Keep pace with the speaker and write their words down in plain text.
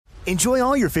Enjoy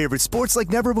all your favorite sports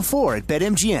like never before at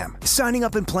BetMGM. Signing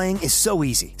up and playing is so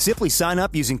easy. Simply sign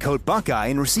up using code Buckeye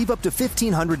and receive up to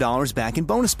 $1,500 back in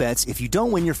bonus bets if you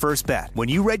don't win your first bet. When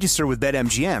you register with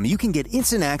BetMGM, you can get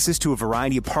instant access to a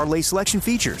variety of parlay selection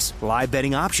features, live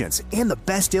betting options, and the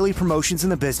best daily promotions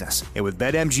in the business. And with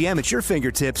BetMGM at your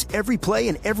fingertips, every play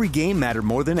and every game matter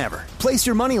more than ever. Place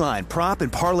your moneyline, prop,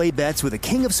 and parlay bets with the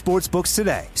king of sportsbooks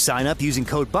today. Sign up using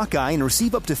code Buckeye and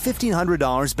receive up to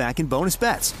 $1,500 back in bonus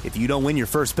bets if you don't win your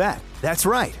first bet. That's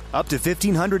right, up to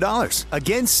 $1,500.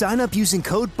 Again, sign up using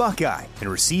code Buckeye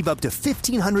and receive up to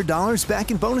 $1,500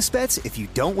 back in bonus bets if you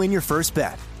don't win your first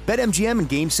bet. BetMGM and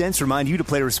GameSense remind you to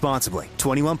play responsibly.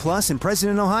 21 plus and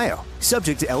present in Ohio.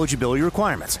 Subject to eligibility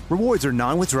requirements. Rewards are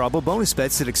non-withdrawable bonus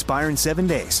bets that expire in 7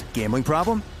 days. Gambling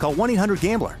problem? Call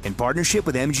 1-800-GAMBLER in partnership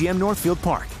with MGM Northfield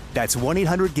Park. That's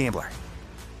 1-800-GAMBLER.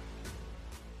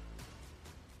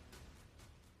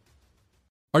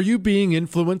 Are you being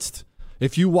influenced?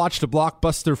 If you watched a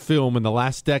blockbuster film in the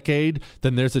last decade,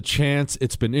 then there's a chance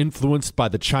it's been influenced by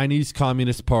the Chinese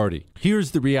Communist Party.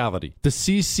 Here's the reality. The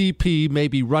CCP may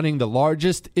be running the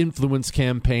largest influence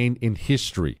campaign in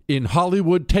history. In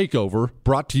Hollywood Takeover,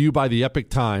 brought to you by the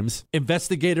Epic Times,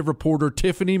 investigative reporter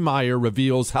Tiffany Meyer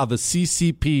reveals how the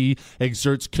CCP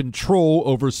exerts control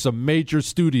over some major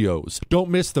studios.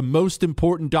 Don't miss the most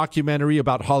important documentary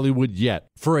about Hollywood yet.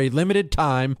 For a limited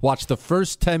time, watch the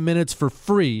first 10 minutes for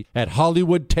free at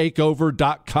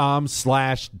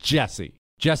HollywoodTakeover.com/Jesse.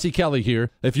 Jesse Kelly here.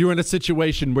 If you're in a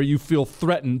situation where you feel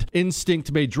threatened,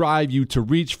 instinct may drive you to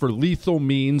reach for lethal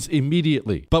means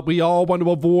immediately. But we all want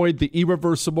to avoid the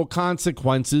irreversible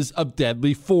consequences of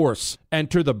deadly force.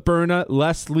 Enter the Byrna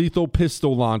less lethal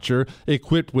pistol launcher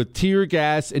equipped with tear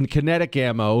gas and kinetic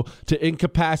ammo to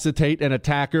incapacitate an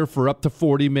attacker for up to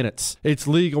 40 minutes. It's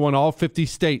legal in all 50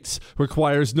 states,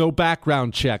 requires no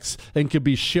background checks, and can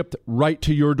be shipped right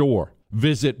to your door.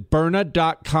 Visit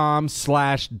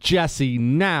Byrna.com/Jesse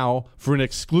now for an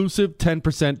exclusive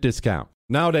 10% discount.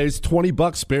 Nowadays,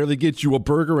 $20 barely gets you a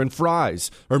burger and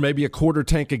fries, or maybe a quarter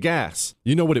tank of gas.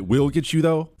 You know what it will get you,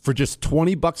 though? For just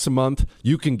 $20 a month,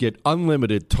 you can get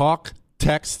unlimited talk,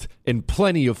 text, and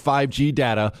plenty of 5G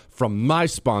data from my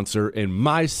sponsor and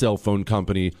my cell phone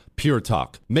company, Pure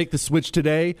Talk. Make the switch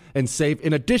today and save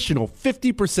an additional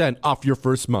 50% off your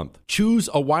first month. Choose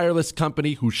a wireless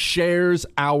company who shares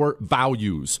our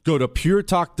values. Go to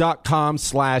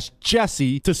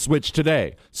puretalk.com/Jesse to switch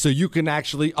today so you can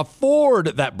actually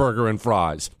afford that burger and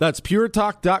fries. That's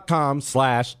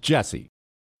puretalk.com/Jesse.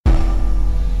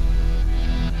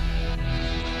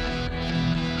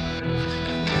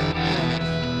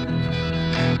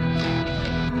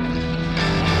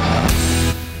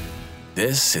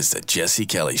 This is the Jesse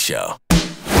Kelly Show. It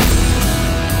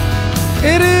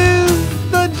is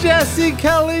the Jesse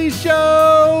Kelly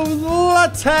Show.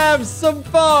 Let's have some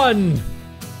fun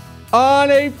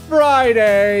on a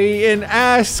Friday in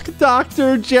Ask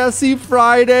Dr. Jesse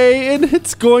Friday, and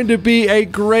it's going to be a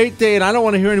great day, and I don't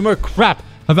want to hear any more crap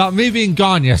about me being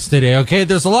gone yesterday, okay?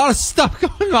 There's a lot of stuff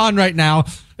going on right now,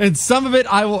 and some of it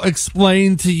I will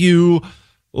explain to you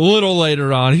a little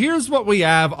later on. Here's what we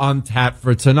have on tap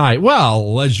for tonight.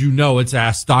 Well, as you know, it's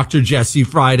Ask Dr. Jesse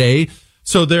Friday,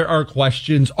 so there are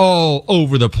questions all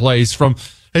over the place from,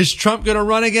 is Trump going to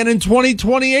run again in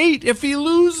 2028 if he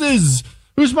loses?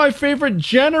 Who's my favorite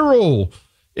general?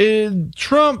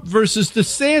 Trump versus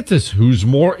DeSantis. Who's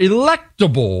more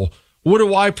electable? What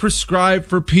do I prescribe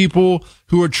for people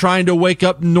who are trying to wake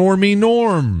up normie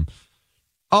norm?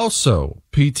 Also,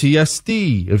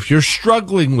 PTSD, if you're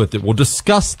struggling with it, we'll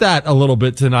discuss that a little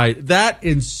bit tonight. That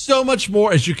and so much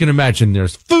more, as you can imagine.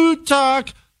 There's food talk,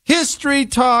 history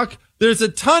talk. There's a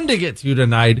ton to get to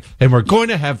tonight, and we're going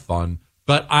to have fun.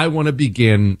 But I want to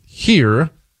begin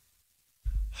here.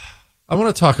 I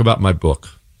want to talk about my book.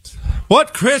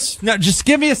 What, Chris? No, just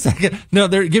give me a second.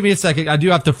 Give me a second. I do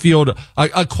have to field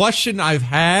a question I've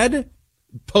had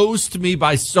posed to me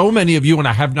by so many of you, and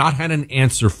I have not had an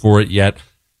answer for it yet.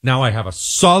 Now I have a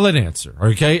solid answer.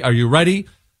 Okay. Are you ready?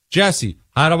 Jesse,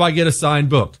 how do I get a signed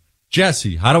book?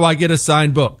 Jesse, how do I get a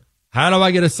signed book? How do I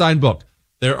get a signed book?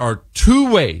 There are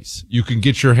two ways you can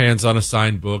get your hands on a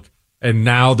signed book, and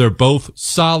now they're both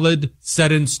solid,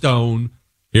 set in stone.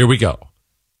 Here we go.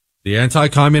 The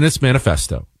Anti-Communist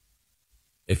Manifesto.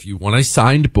 If you want a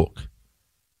signed book,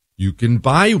 you can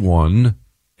buy one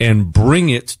and bring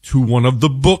it to one of the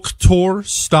book tour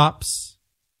stops.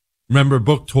 Remember,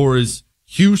 book tour is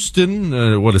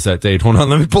Houston, what is that date? Hold on,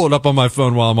 let me pull it up on my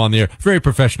phone while I'm on the air. Very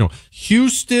professional.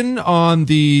 Houston on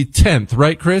the 10th,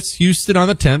 right, Chris? Houston on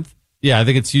the 10th. Yeah, I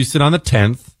think it's Houston on the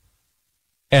 10th.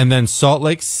 And then Salt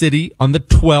Lake City on the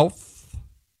 12th.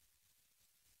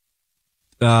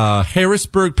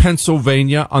 Harrisburg,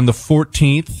 Pennsylvania on the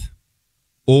 14th,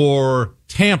 or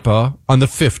Tampa on the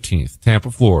 15th,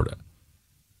 Tampa, Florida.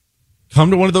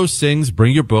 Come to one of those things,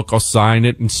 bring your book, I'll sign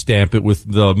it and stamp it with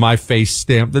my face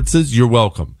stamp that says you're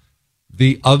welcome.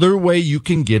 The other way you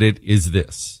can get it is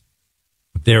this.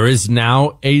 There is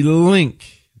now a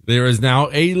link. There is now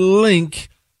a link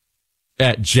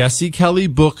at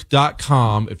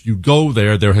jessekellybook.com. If you go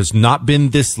there, there has not been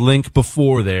this link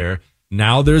before there.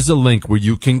 Now there's a link where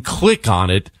you can click on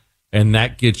it, and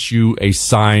that gets you a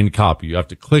signed copy. You have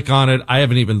to click on it. I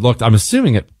haven't even looked. I'm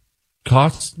assuming it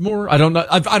costs more. I don't know.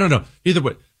 I don't know. Either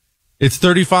way, it's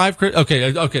 $35.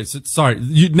 Okay. So, sorry.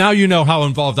 Now you know how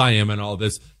involved I am in all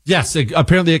this. Yes,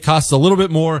 apparently it costs a little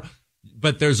bit more,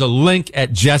 but there's a link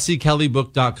at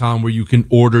jessekellybook.com where you can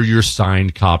order your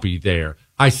signed copy there.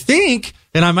 I think,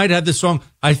 and I might have this wrong,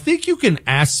 I think you can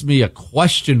ask me a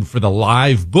question for the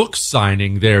live book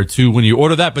signing there too when you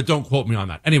order that, but don't quote me on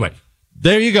that. Anyway,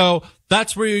 there you go.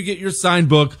 That's where you get your signed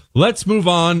book. Let's move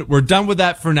on. We're done with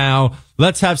that for now.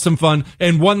 Let's have some fun.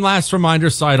 And one last reminder.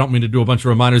 Sorry, I don't mean to do a bunch of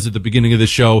reminders at the beginning of the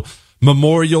show.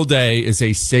 Memorial Day is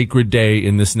a sacred day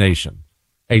in this nation.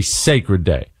 A sacred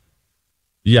day.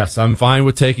 Yes, I'm fine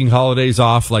with taking holidays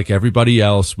off like everybody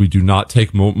else. We do not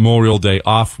take Memorial Day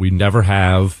off. We never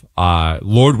have.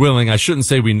 Lord willing, I shouldn't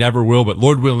say we never will, but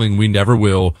Lord willing, we never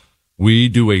will. We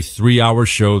do a 3-hour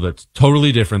show that's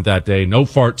totally different that day. No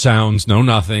fart sounds, no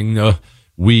nothing.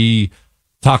 We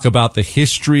talk about the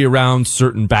history around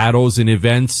certain battles and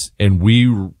events, and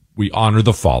we honor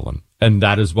the fallen. And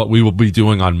that is what we will be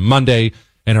doing on Monday.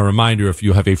 And a reminder, if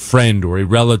you have a friend or a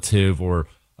relative or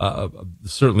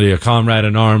certainly a comrade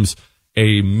in arms,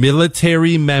 a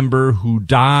military member who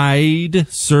died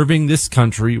serving this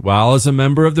country while as a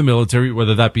member of the military,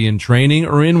 whether that be in training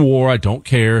or in war, I don't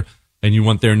care, and you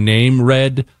want their name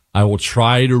read, I will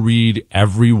try to read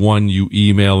every one you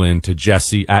email in to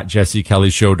Jesse at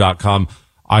jessekellyshow.com.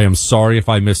 I am sorry if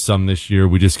I missed some this year.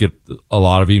 We just get a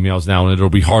lot of emails now, and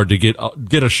it'll be hard to get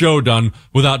a show done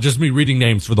without just me reading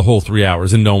names for the whole 3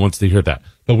 hours, and no one wants to hear that.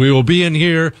 But we will be in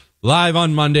here live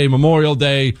on Monday, Memorial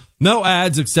Day. No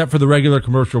ads except for the regular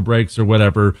commercial breaks or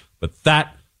whatever, but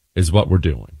that is what we're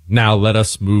doing. Now let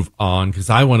us move on, because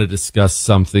I want to discuss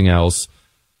something else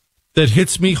that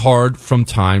hits me hard from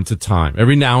time to time.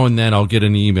 Every now and then I'll get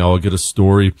an email, I'll get a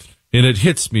story, and it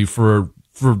hits me for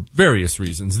various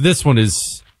reasons. This one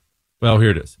is, well, here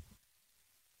it is.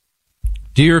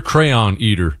 Dear Crayon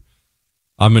Eater,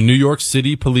 I'm a New York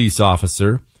City police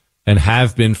officer and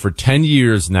have been for 10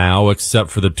 years now, except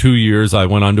for the 2 years I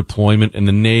went on deployment in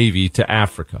the Navy to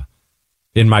Africa.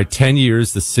 In my 10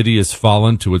 years, the city has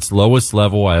fallen to its lowest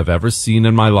level I have ever seen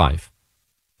in my life.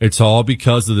 It's all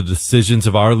because of the decisions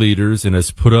of our leaders and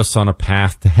has put us on a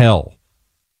path to hell.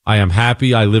 I am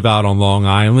happy I live out on Long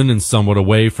Island and somewhat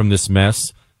away from this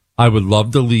mess. I would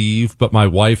love to leave, but my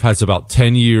wife has about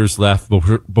 10 years left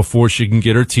before she can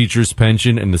get her teacher's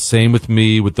pension, and the same with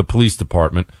me with the police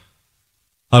department.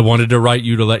 I wanted to write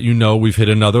you to let you know we've hit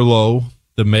another low.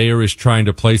 The mayor is trying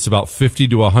to place about 50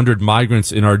 to 100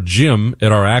 migrants in our gym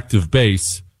at our active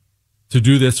base. To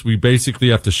do this, we basically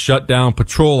have to shut down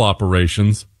patrol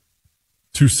operations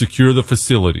to secure the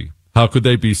facility. How could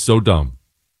they be so dumb?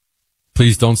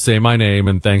 Please don't say my name,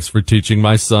 and thanks for teaching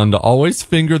my son to always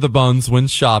finger the buns when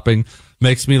shopping.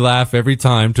 Makes me laugh every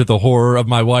time, to the horror of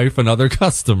my wife and other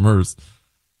customers.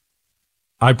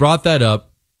 I brought that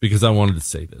up because I wanted to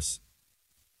say this.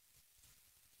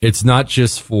 It's not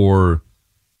just for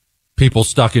people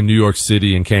stuck in New York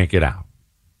City and can't get out.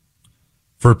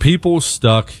 For people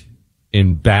stuck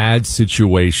in bad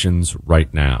situations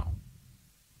right now,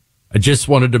 I just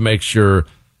wanted to make sure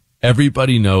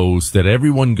everybody knows that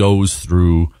everyone goes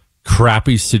through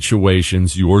crappy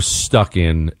situations you're stuck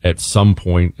in at some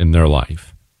point in their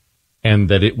life, and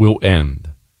that it will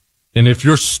end. And if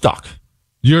you're stuck.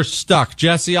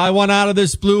 Jesse, I want out of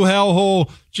this blue hellhole.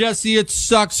 Jesse, it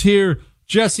sucks here.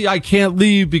 Jesse, I can't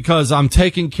leave because I'm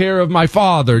taking care of my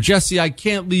father. Jesse, I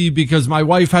can't leave because my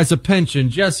wife has a pension.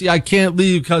 Jesse, I can't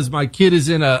leave because my kid is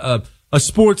in a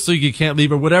sports league. You can't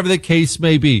leave, or whatever the case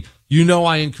may be. You know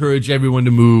I encourage everyone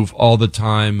to move all the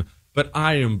time, but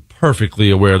I am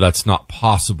perfectly aware that's not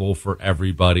possible for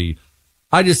everybody.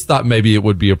 I just thought maybe it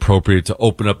would be appropriate to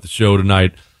open up the show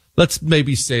tonight. Let's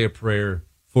maybe say a prayer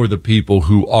for the people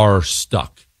who are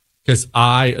stuck. Because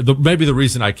maybe the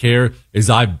reason I care is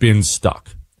I've been stuck.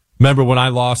 Remember when I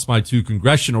lost my 2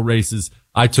 congressional races,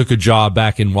 I took a job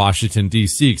back in Washington,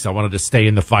 D.C. because I wanted to stay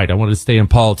in the fight. I wanted to stay in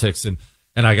politics, and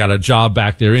I got a job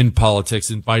back there in politics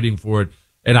and fighting for it.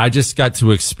 And I just got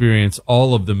to experience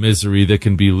all of the misery that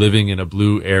can be living in a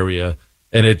blue area.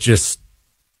 And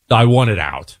I want it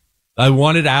out. I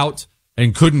wanted out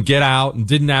and couldn't get out and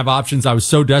didn't have options. I was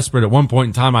so desperate at one point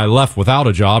in time I left without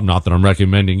a job. Not that I'm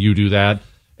recommending you do that.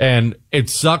 And it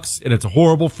sucks and it's a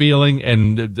horrible feeling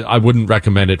and I wouldn't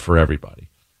recommend it for everybody.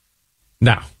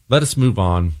 Now, let us move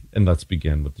on and let's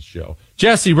begin with the show.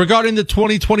 Jesse, regarding the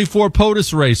 2024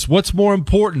 POTUS race, what's more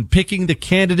important, picking the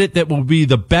candidate that will be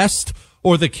the best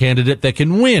or the candidate that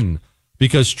can win?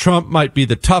 Because Trump might be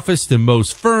the toughest and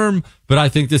most firm, but I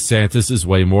think DeSantis is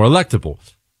way more electable.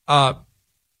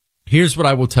 Here's what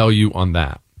I will tell you on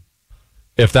that.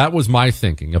 If that was my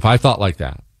thinking, if I thought like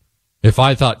that, if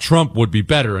I thought Trump would be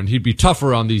better and he'd be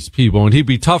tougher on these people and he'd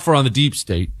be tougher on the deep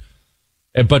state,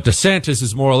 but DeSantis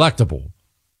is more electable,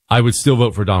 I would still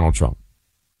vote for Donald Trump.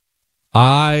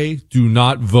 I do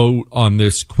not vote on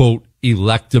this, quote,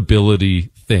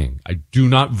 electability thing. I do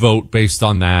not vote based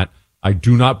on that. I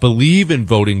do not believe in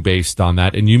voting based on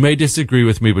that. And you may disagree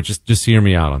with me, but just hear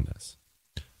me out on this.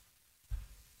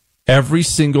 Every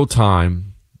single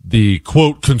time the,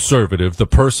 quote, conservative, the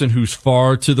person who's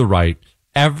far to the right,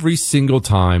 every single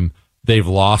time they've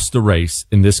lost a race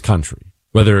in this country,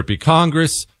 whether it be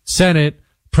Congress, Senate,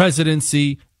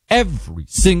 presidency, every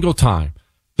single time,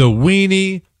 the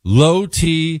weenie,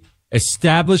 low-T,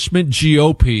 establishment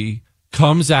GOP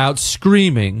comes out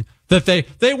screaming that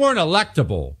they weren't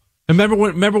electable. And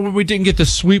remember when we didn't get the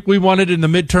sweep we wanted in the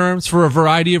midterms for a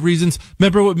variety of reasons?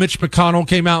 Remember what Mitch McConnell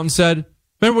came out and said?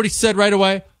 Remember what he said right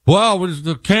away? Well,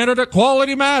 the candidate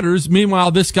quality matters.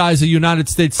 Meanwhile, this guy's a United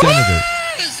States senator.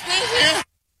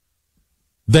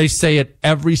 They say it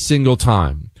every single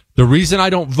time. The reason I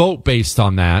don't vote based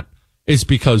on that is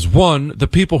because, one, the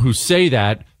people who say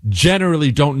that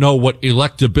generally don't know what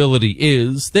electability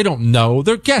is. They don't know.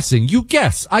 They're guessing. You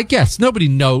guess. I guess. Nobody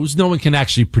knows. No one can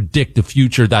actually predict the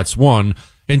future. That's one.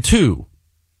 And two,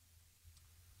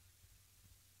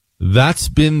 that's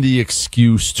been the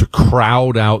excuse to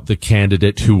crowd out the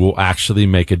candidate who will actually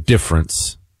make a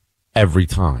difference every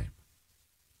time.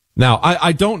 Now,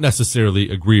 I don't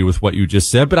necessarily agree with what you just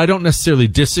said, but I don't necessarily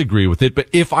disagree with it. But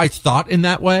if I thought in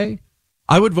that way,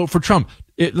 I would vote for Trump.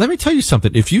 Let me tell you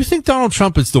something. If you think Donald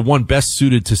Trump is the one best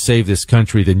suited to save this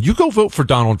country, then you go vote for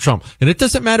Donald Trump. And it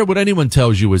doesn't matter what anyone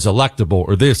tells you is electable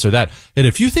or this or that. And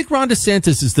if you think Ron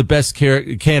DeSantis is the best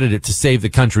candidate to save the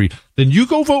country, then you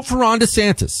go vote for Ron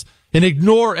DeSantis and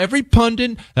ignore every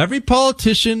pundit, every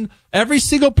politician, every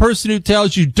single person who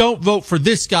tells you don't vote for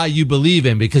this guy you believe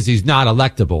in because he's not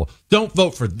electable. Don't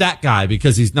vote for that guy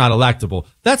because he's not electable.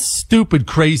 That's stupid,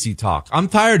 crazy talk. I'm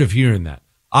tired of hearing that.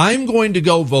 I'm going to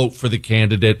go vote for the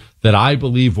candidate that I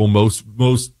believe will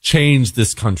most change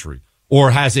this country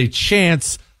or has a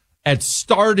chance at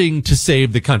starting to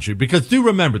save the country. Because do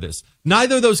remember this,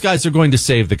 neither of those guys are going to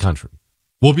save the country.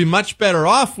 We'll be much better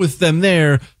off with them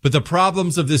there, but the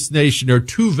problems of this nation are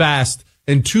too vast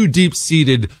and too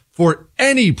deep-seated for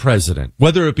any president,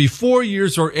 whether it be 4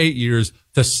 years or 8 years,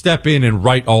 to step in and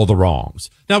right all the wrongs.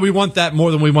 Now, we want that more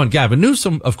than we want Gavin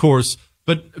Newsom, of course,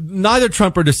 but neither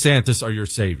Trump or DeSantis are your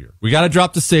savior. We got to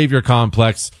drop the savior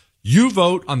complex. You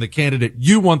vote on the candidate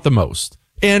you want the most.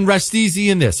 And rest easy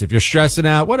in this. If you're stressing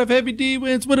out, what if Heavy D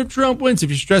wins? What if Trump wins?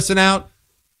 If you're stressing out,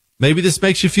 maybe this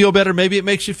makes you feel better. Maybe it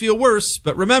makes you feel worse.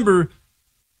 But remember,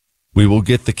 we will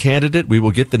get the candidate. We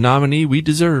will get the nominee we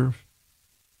deserve.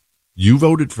 You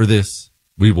voted for this.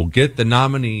 We will get the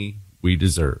nominee we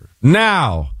deserve.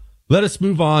 Now, let us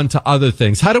move on to other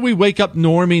things. How do we wake up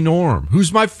Normie Norm?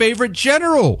 Who's my favorite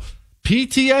general?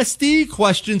 PTSD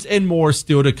questions and more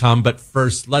still to come. But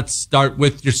first, let's start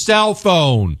with your cell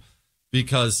phone.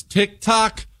 Because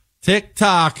tick-tock,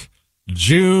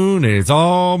 June is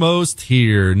almost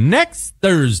here. Next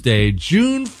Thursday,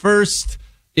 June 1st,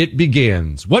 it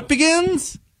begins. What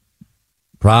begins?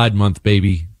 Pride Month,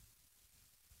 baby.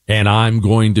 And I'm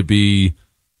going to be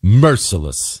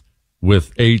merciless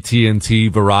with AT&T,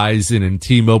 Verizon, and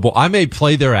T-Mobile. I may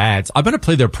play their ads. I think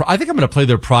I'm going to play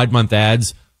their Pride Month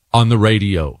ads on the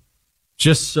radio,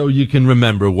 just so you can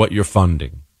remember what you're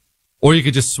funding. Or you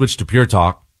could just switch to Pure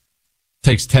Talk.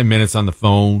 Takes 10 minutes on the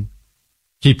phone.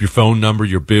 Keep your phone number.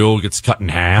 Your bill gets cut in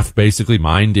half, basically.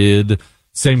 Mine did.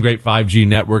 Same great 5G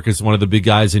network as one of the big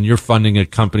guys, and you're funding a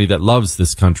company that loves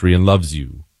this country and loves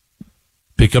you.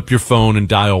 Pick up your phone and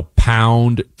dial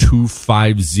pound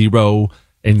 250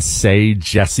 and say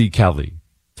Jesse Kelly.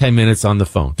 10 minutes on the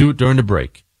phone. Do it during the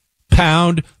break.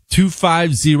 Pound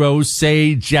 250,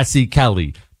 say Jesse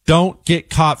Kelly. Don't get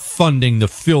caught funding the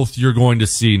filth you're going to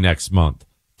see next month.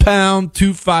 Pound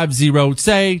 250,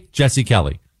 say Jesse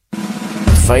Kelly.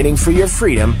 Fighting for your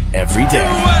freedom every day.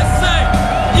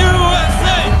 USA!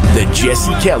 USA! The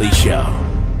Jesse Kelly Show.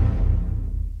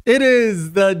 It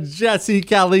is the Jesse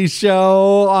Kelly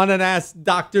Show on an Ask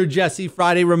Dr. Jesse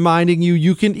Friday, reminding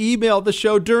you can email the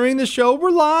show during the show. We're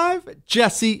live.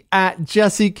 Jesse at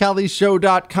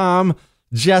jessekellyshow.com.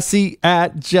 Jesse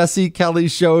at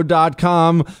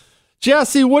jessekellyshow.com.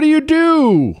 Jesse, what do you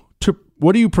do?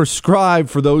 What do you prescribe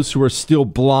for those who are still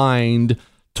blind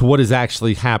to what is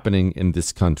actually happening in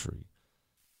this country?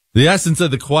 The essence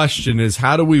of the question is,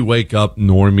 how do we wake up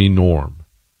normie norm?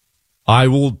 I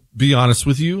will be honest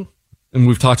with you, and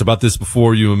we've talked about this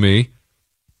before, you and me.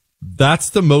 That's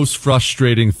the most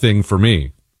frustrating thing for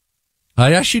me.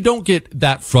 I actually don't get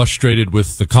that frustrated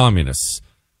with the communists.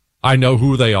 I know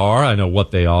who they are. I know what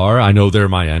they are. I know they're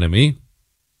my enemy.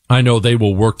 I know they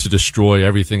will work to destroy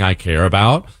everything I care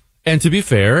about. And to be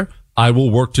fair, I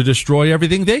will work to destroy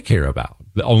everything they care about.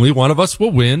 Only one of us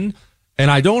will win.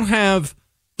 And don't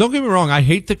get me wrong, I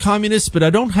hate the communists, but I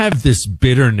don't have this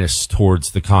bitterness towards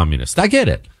the communists. I get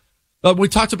it. We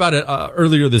talked about it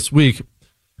earlier this week,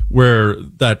 where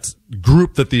that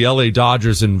group that the LA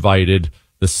Dodgers invited,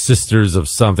 the Sisters of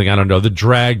something, I don't know, the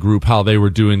drag group, how they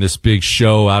were doing this big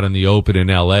show out in the open in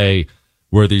LA,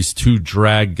 where these two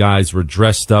drag guys were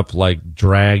dressed up like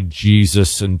drag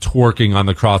Jesus and twerking on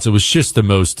the cross. It was just the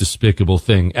most despicable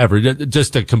thing ever.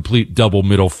 Just a complete double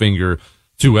middle finger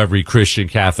to every Christian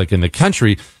Catholic in the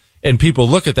country. And people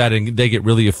look at that and they get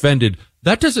really offended.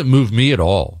 That doesn't move me at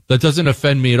all. That doesn't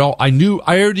offend me at all. I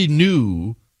already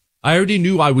knew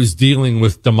I was dealing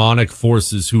with demonic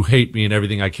forces who hate me and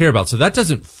everything I care about. So that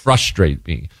doesn't frustrate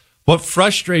me. What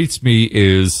frustrates me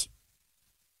is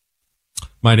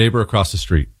my neighbor across the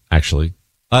street, actually.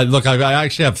 Look, I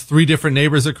actually have 3 different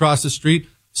neighbors across the street.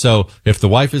 So if the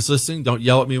wife is listening, don't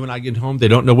yell at me when I get home. They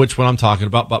don't know which one I'm talking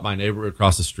about, but my neighbor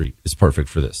across the street is perfect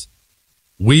for this.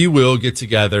 We will get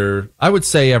together, I would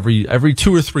say every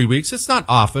 2 or 3 weeks. It's not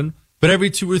often, but every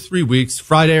 2 or 3 weeks,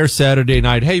 Friday or Saturday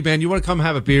night. Hey, man, you want to come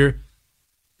have a beer?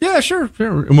 Yeah, sure.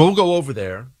 And we'll go over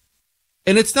there.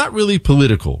 And it's not really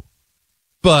political,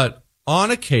 but on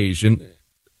occasion,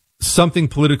 something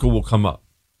political will come up.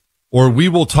 Or we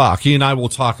will talk. He and I will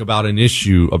talk about an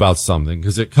issue about something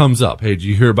because it comes up. Hey, did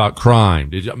you hear about crime?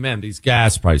 Man, these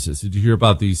gas prices. Did you hear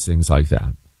about these things like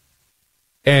that?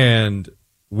 And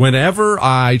whenever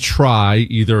I try,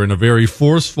 either in a very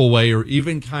forceful way or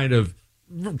even kind of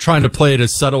trying to play it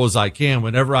as subtle as I can,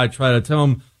 whenever I try to tell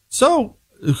him, so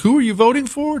who are you voting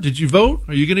for? Did you vote?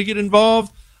 Are you going to get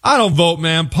involved? I don't vote,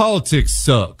 man. Politics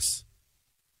sucks.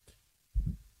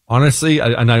 Honestly,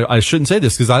 I shouldn't say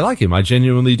this because I like him. I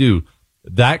genuinely do.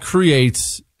 That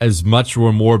creates as much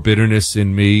or more bitterness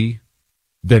in me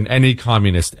than any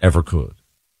communist ever could.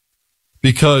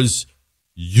 Because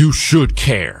you should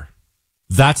care.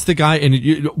 That's the guy,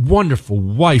 and wonderful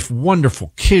wife,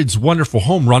 wonderful kids, wonderful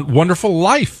home run, wonderful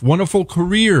life, wonderful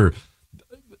career.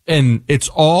 And it's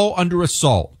all under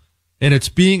assault. And it's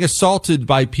being assaulted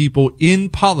by people in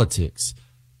politics.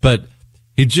 But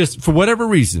he just, for whatever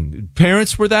reason,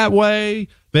 parents were that way.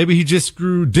 Maybe he just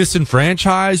grew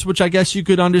disenfranchised, which I guess you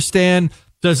could understand.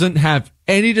 Doesn't have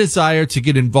any desire to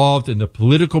get involved in the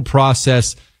political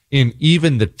process in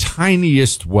even the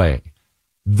tiniest way.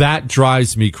 That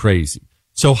drives me crazy.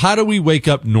 So how do we wake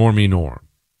up normie norm?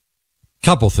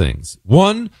 Couple things.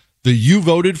 One, the you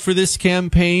voted for this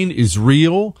campaign is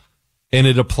real, and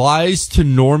it applies to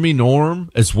normie norm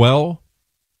as well.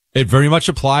 It very much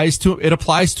applies to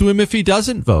him if he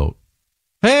doesn't vote.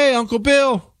 Hey, Uncle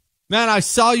Bill, man, I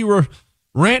saw you were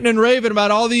ranting and raving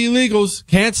about all the illegals.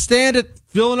 Can't stand it.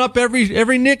 Filling up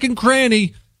every nick and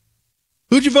cranny.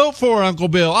 Who'd you vote for, Uncle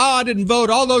Bill? Oh, I didn't vote.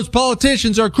 All those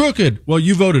politicians are crooked. Well,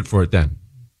 you voted for it then.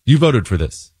 You voted for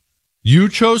this. You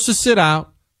chose to sit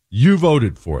out. You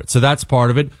voted for it. So that's part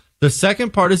of it. The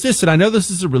second part is this, and I know this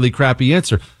is a really crappy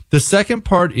answer. The second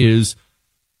part is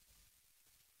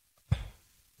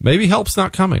maybe help's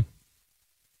not coming.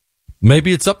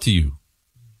 Maybe it's up to you.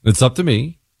 It's up to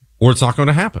me, or it's not going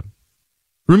to happen.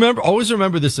 Always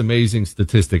remember this amazing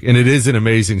statistic, and it is an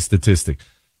amazing statistic.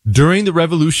 During the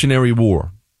Revolutionary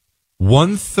War,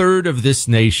 1/3 of this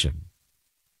nation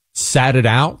sat it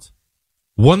out.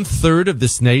 1/3 of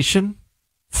this nation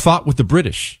fought with the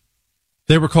British.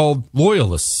 They were called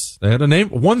loyalists. They had a name.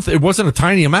 It wasn't a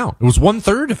tiny amount. It was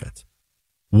 1/3 of it.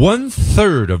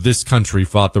 1/3 of this country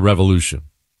fought the revolution,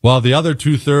 while the other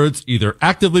 2/3 either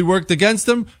actively worked against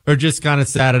them or just kind of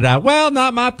sat it out. Well,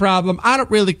 not my problem. I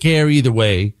don't really care either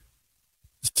way.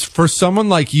 For someone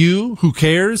like you who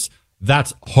cares,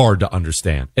 that's hard to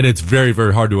understand. And it's very,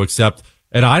 very hard to accept.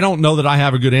 And I don't know that I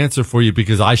have a good answer for you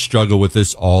because I struggle with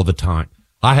this all the time.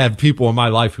 I have people in my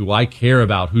life who I care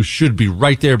about who should be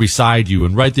right there beside you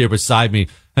and right there beside me.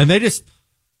 And they just,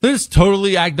 They're just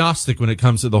totally agnostic when it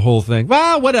comes to the whole thing.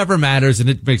 Well, whatever matters, and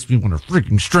it makes me want to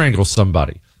freaking strangle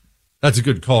somebody. That's a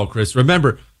good call, Chris.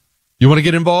 Remember, you want to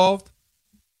get involved?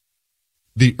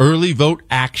 The Early Vote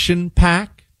Action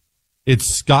PAC. It's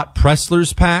Scott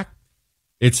Pressler's PAC.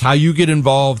 It's how you get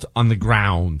involved on the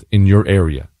ground in your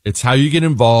area. It's how you get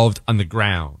involved on the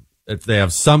ground. They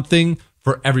have something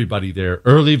for everybody there.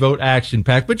 Early Vote Action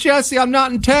PAC. But Jesse, I'm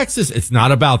not in Texas. It's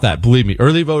not about that. Believe me.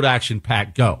 Early Vote Action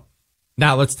PAC. Go.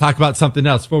 Now let's talk about something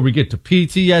else before we get to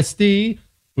PTSD.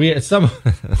 We had some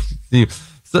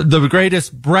the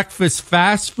greatest breakfast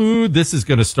fast food. This is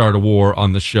going to start a war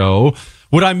on the show.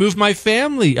 Would I move my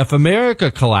family if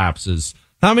America collapses?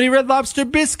 How many Red Lobster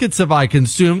biscuits have I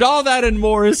consumed? All that and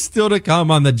more is still to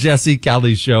come on the Jesse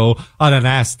Kelly Show on an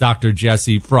Ask Dr.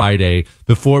 Jesse Friday.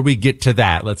 Before we get to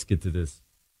that, let's get to this.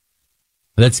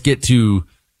 Let's get to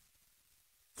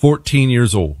 14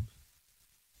 years old.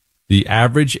 The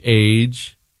average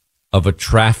age of a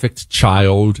trafficked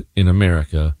child in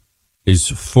America is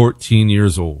 14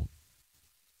 years old.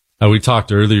 Now, we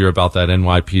talked earlier about that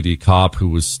NYPD cop who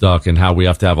was stuck and how we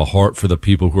have to have a heart for the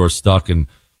people who are stuck in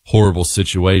horrible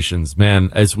situations. Man,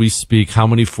 as we speak, how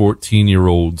many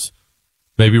 14-year-olds,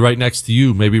 maybe right next to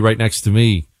you, maybe right next to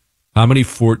me, how many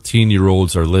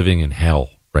 14-year-olds are living in hell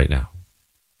right now?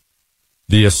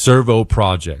 The Acervo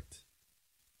Project,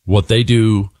 what they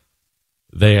do,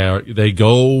 they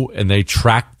go and they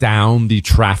track down the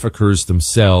traffickers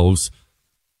themselves,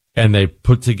 and they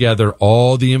put together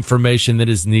all the information that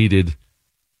is needed,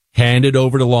 hand it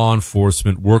over to law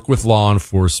enforcement, work with law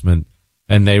enforcement,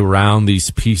 and they round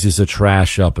these pieces of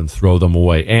trash up and throw them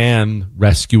away, and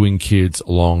rescuing kids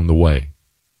along the way.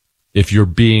 If you're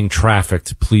being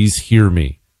trafficked, please hear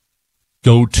me.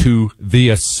 Go to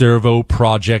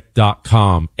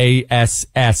theacervoproject.com,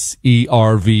 ASSERVO,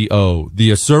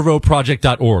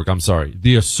 theacervoproject.org,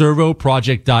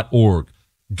 theacervoproject.org.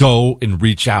 Go and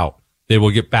reach out. They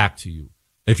will get back to you.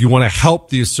 If you want to help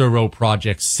the Acervo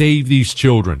Project save these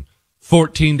children,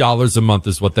 $14 a month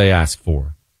is what they ask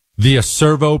for.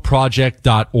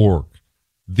 Theacervoproject.org.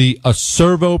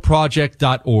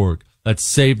 Theacervoproject.org. Let's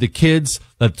save the kids.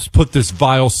 Let's put this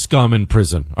vile scum in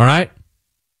prison. All right?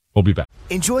 We'll be back.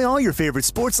 Enjoy all your favorite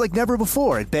sports like never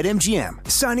before at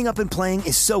BetMGM. Signing up and playing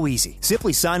is so easy.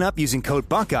 Simply sign up using code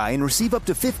Buckeye and receive up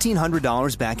to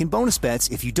 $1,500 back in bonus bets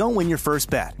if you don't win your first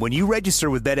bet. When you register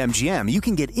with BetMGM, you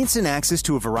can get instant access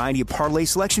to a variety of parlay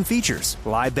selection features,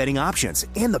 live betting options,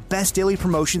 and the best daily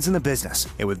promotions in the business.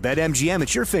 And with BetMGM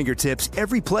at your fingertips,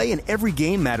 every play and every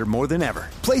game matter more than ever.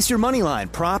 Place your moneyline,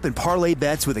 prop, and parlay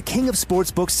bets with the king of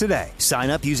sportsbooks today. Sign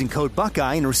up using code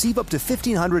Buckeye and receive up to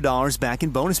 $1,500 back in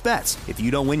bonus bets if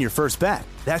you don't win your first bet.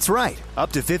 That's right,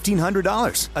 up to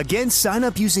 $1,500. Again, sign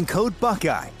up using code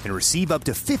Buckeye and receive up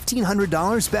to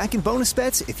 $1,500 back in bonus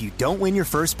bets if you don't win your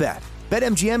first bet.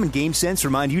 BetMGM and GameSense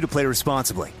remind you to play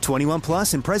responsibly. 21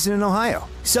 plus and present in Ohio.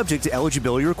 Subject to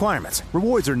eligibility requirements.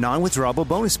 Rewards are non-withdrawable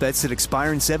bonus bets that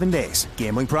expire in 7 days.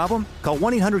 Gambling problem? Call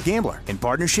 1-800-GAMBLER in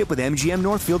partnership with MGM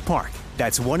Northfield Park.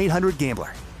 That's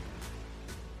 1-800-GAMBLER.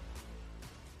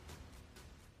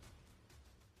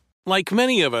 Like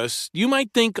many of us, you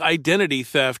might think identity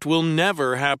theft will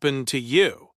never happen to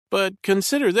you. But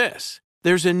consider this.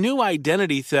 There's a new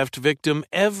identity theft victim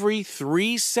every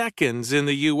 3 seconds in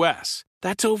the U.S.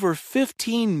 That's over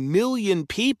 15 million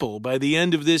people by the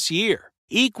end of this year,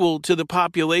 equal to the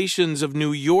populations of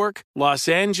New York, Los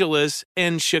Angeles,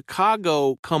 and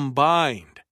Chicago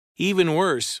combined. Even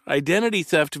worse, identity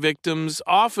theft victims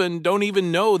often don't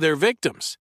even know they're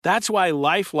victims. That's why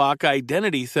LifeLock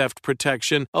Identity Theft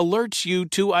Protection alerts you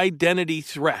to identity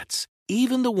threats,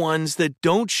 even the ones that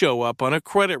don't show up on a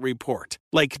credit report,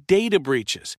 like data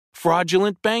breaches,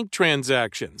 fraudulent bank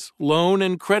transactions, loan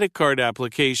and credit card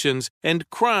applications, and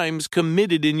crimes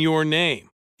committed in your name.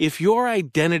 If your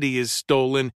identity is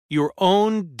stolen, your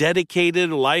own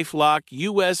dedicated LifeLock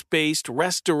US-based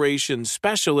restoration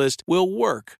specialist will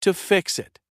work to fix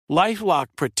it. LifeLock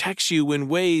protects you in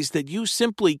ways that you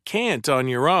simply can't on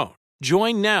your own.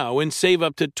 Join now and save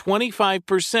up to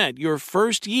 25% your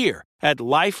first year at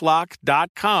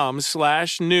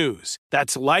LifeLock.com/news.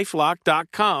 That's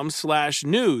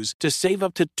LifeLock.com/news to save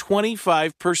up to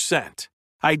 25%.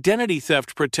 Identity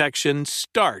theft protection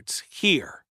starts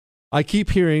here. I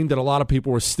keep hearing that a lot of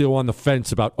people are still on the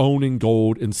fence about owning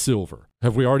gold and silver.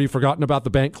 Have we already forgotten about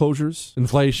the bank closures,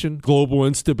 inflation, global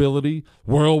instability,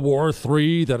 World War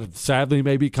III that sadly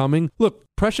may be coming? Look,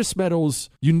 precious metals,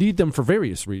 you need them for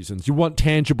various reasons. You want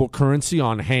tangible currency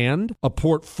on hand, a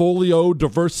portfolio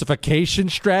diversification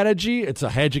strategy. It's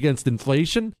a hedge against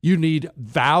inflation. You need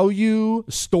value,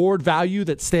 stored value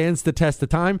that stands the test of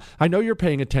time. I know you're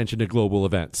paying attention to global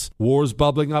events. Wars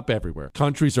bubbling up everywhere.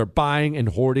 Countries are buying and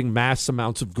hoarding mass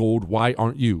amounts of gold. Why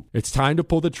aren't you? It's time to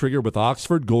pull the trigger with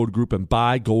Oxford Gold Group and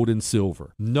buy gold and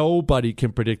silver. Nobody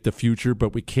can predict the future,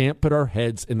 but we can't put our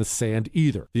heads in the sand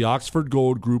either. The Oxford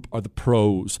Gold Group are the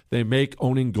pros. They make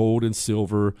owning gold and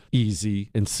silver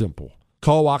easy and simple.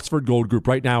 Call Oxford Gold Group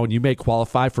right now and you may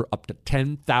qualify for up to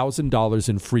 $10,000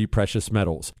 in free precious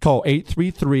metals. Call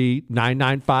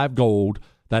 833-995-GOLD.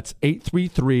 That's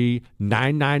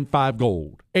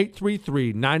 833-995-GOLD.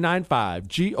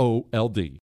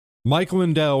 833-995-GOLD. Mike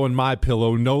Lindell and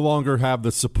MyPillow no longer have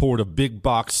the support of big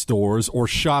box stores or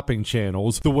shopping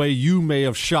channels the way you may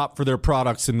have shopped for their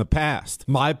products in the past.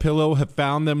 MyPillow have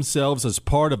found themselves as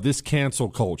part of this cancel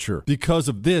culture. Because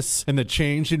of this and the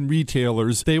change in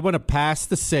retailers, they want to pass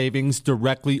the savings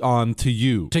directly on to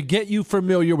you. To get you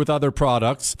familiar with other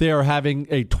products, they are having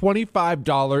a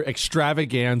 $25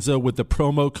 extravaganza with the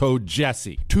promo code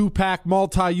Jesse. 2-pack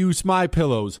multi-use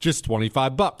MyPillows, just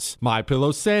 $25.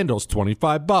 MyPillow sandals,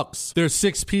 $25. Their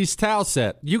 6-piece towel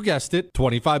set, you guessed it,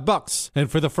 $25.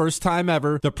 And for the first time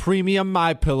ever, the premium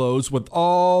MyPillows with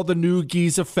all the new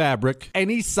Giza fabric,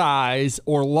 any size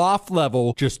or loft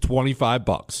level, just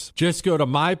 $25. Just go to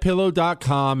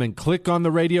MyPillow.com and click on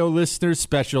the radio listeners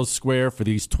special square for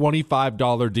these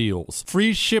 $25 deals.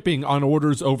 Free shipping on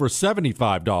orders over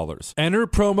 $75. Enter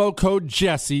promo code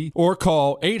Jesse or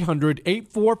call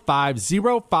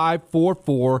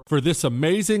 800-845-0544 for this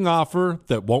amazing offer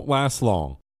that won't last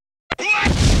long.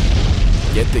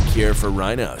 Get the cure for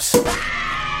rhinos.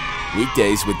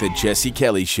 Weekdays with the Jesse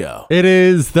Kelly Show. It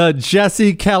is the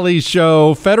Jesse Kelly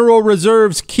Show. Federal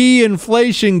Reserve's key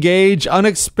inflation gauge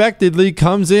unexpectedly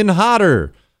comes in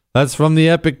hotter. That's from the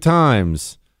Epic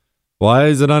Times. Why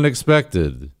is it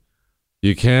unexpected?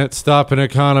 You can't stop an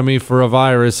economy for a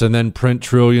virus and then print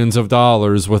trillions of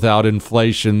dollars without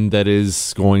inflation that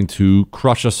is going to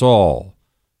crush us all,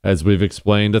 as we've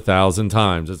explained 1,000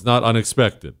 times. It's not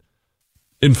unexpected.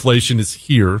 Inflation is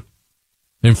here.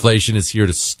 Inflation is here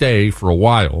to stay for a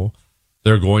while.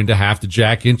 They're going to have to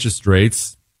jack interest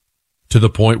rates to the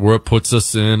point where it puts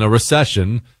us in a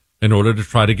recession in order to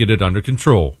try to get it under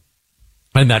control.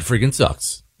 And that freaking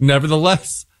sucks.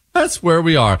 Nevertheless, that's where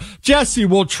we are. Jesse,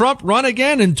 will Trump run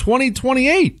again in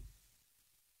 2028?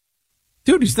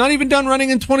 Dude, he's not even done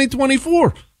running in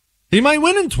 2024. He might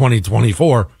win in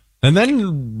 2024. And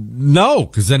then, no,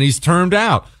 because then he's termed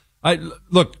out.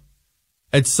 Look,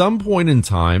 at some point in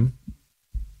time,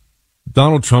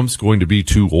 Donald Trump's going to be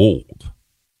too old.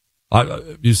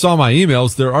 You saw my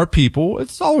emails. There are people,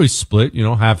 it's always split,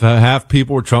 half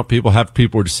people are Trump people, half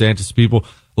people are DeSantis people.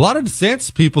 A lot of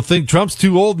DeSantis people think Trump's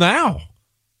too old now,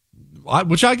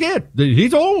 which I get.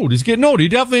 He's old. He's getting old. He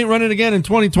definitely ain't running again in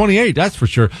 2028. That's for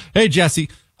sure. Hey, Jesse,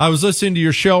 I was listening to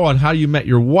your show on how you met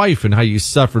your wife and how you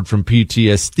suffered from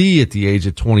PTSD at the age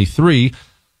of 23.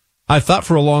 I thought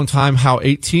for a long time how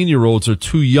 18-year-olds are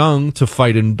too young to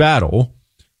fight in battle.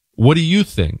 What do you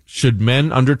think? Should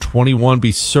men under 21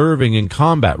 be serving in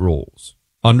combat roles?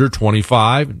 Under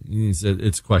 25?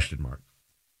 It's question mark.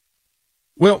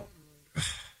 Well,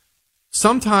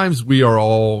 sometimes we are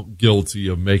all guilty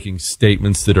of making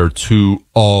statements that are too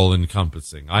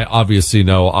all-encompassing. I obviously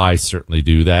know I certainly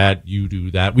do that. You do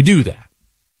that. We do that.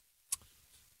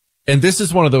 And this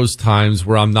is one of those times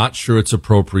where I'm not sure it's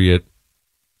appropriate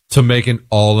to make an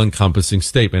all-encompassing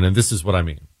statement. And this is what I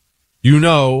mean.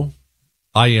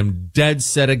 I am dead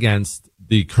set against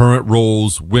the current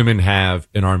roles women have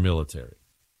in our military,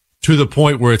 to the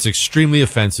point where it's extremely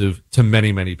offensive to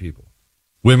many, many people.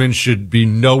 Women should be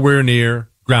nowhere near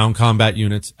ground combat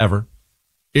units ever.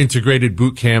 Integrated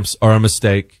boot camps are a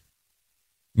mistake.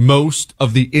 Most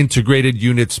of the integrated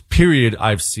units, period,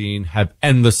 I've seen have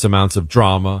endless amounts of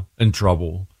drama and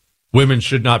trouble. Women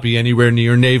should not be anywhere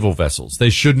near naval vessels. They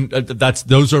shouldn't.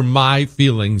 Those are my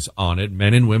feelings on it.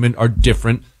 Men and women are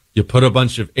different. You put a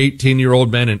bunch of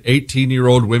 18-year-old men and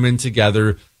 18-year-old women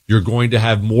together, you're going to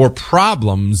have more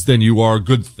problems than you are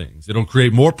good things. It'll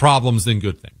create more problems than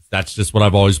good things. That's just what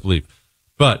I've always believed.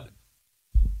 But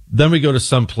then we go to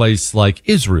some place like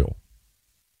Israel.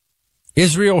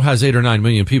 Israel has 8 or 9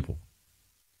 million people.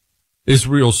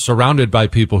 Israel's surrounded by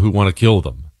people who want to kill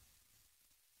them.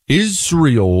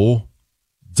 Israel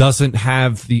doesn't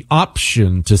have the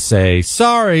option to say,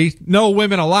 sorry, no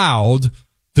women allowed.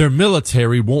 Their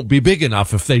military won't be big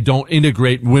enough if they don't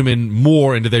integrate women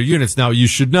more into their units. Now, you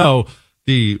should know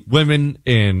the women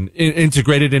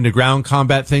integrated into ground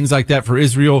combat, things like that for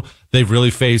Israel. They've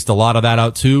really phased a lot of that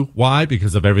out too. Why?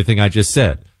 Because of everything I just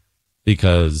said.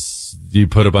 Because you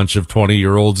put a bunch of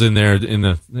 20-year-olds in there in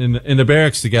the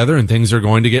barracks together and things are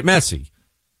going to get messy.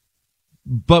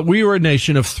 But we are a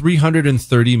nation of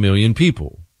 330 million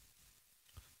people.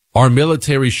 Our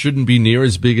military shouldn't be near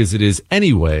as big as it is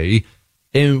anyway.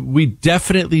 And we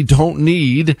definitely don't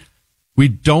need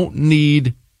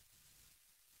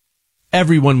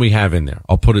everyone we have in there.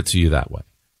 I'll put it to you that way.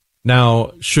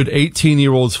 Now, should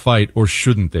 18-year-olds fight or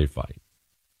shouldn't they fight?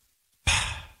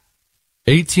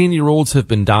 18-year-olds have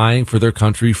been dying for their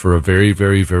country for a very,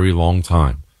 very, very long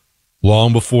time.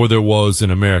 Long before there was in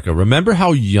America. Remember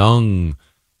how young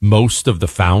most of the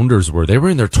founders were? They were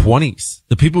in their 20s.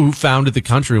 The people who founded the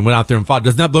country and went out there and fought.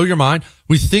 Doesn't that blow your mind?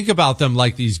 We think about them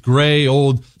like these gray,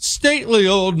 old, stately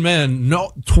old men.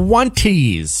 No,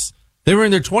 20s. They were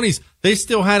in their 20s. They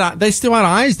still had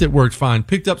eyes that worked fine.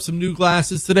 Picked up some new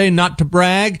glasses today, not to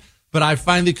brag, but I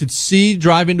finally could see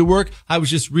driving to work. I was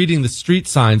just reading the street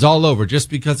signs all over just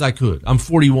because I could. I'm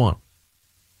 41.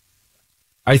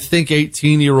 I think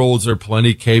 18-year-olds are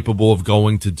plenty capable of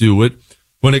going to do it.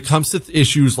 When it comes to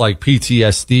issues like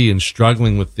PTSD and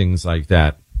struggling with things like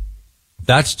that,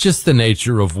 that's just the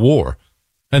nature of war.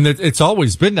 And it's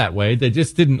always been that way. They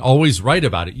just didn't always write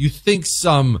about it. You think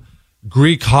some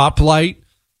Greek hoplite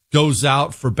goes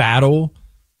out for battle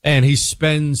and he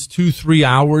spends 2-3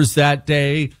 hours that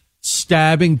day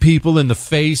stabbing people in the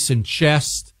face and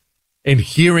chest and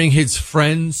hearing his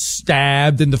friends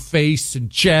stabbed in the face and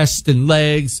chest and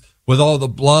legs with all the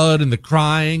blood and the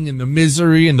crying and the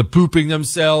misery and the pooping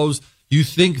themselves. You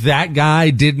think that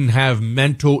guy didn't have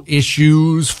mental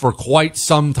issues for quite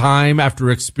some time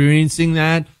after experiencing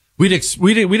that? We'd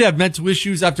have mental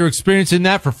issues after experiencing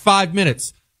that for 5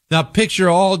 minutes. Now picture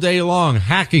all day long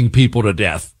hacking people to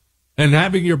death and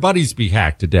having your buddies be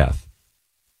hacked to death.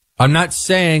 I'm not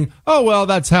saying, oh, well,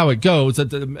 that's how it goes.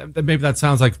 Maybe that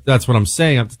sounds like that's what I'm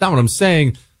saying. That's not what I'm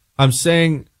saying. I'm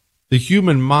saying the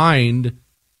human mind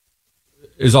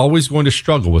is always going to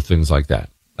struggle with things like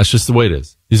that. That's just the way it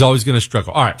is. He's always going to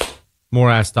struggle. All right. More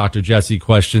Ask Dr. Jesse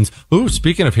questions. Ooh,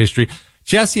 speaking of history,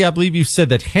 Jesse, I believe you said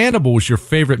that Hannibal was your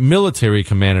favorite military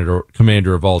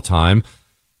commander of all time.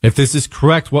 If this is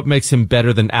correct, what makes him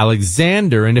better than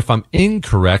Alexander? And if I'm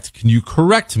incorrect, can you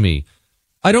correct me?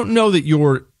 I don't know that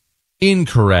you're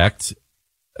incorrect.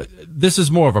 This is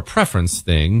more of a preference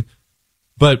thing,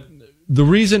 but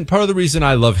part of the reason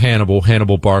I love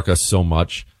Hannibal Barca so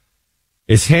much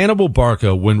is Hannibal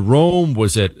Barca, when Rome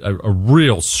was at a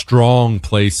real strong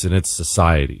place in its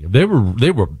society, they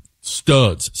were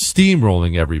studs,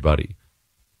 steamrolling everybody.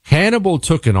 Hannibal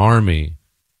took an army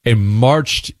and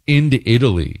marched into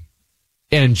Italy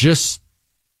and just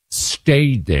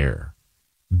stayed there,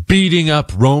 beating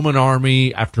up Roman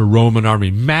army after Roman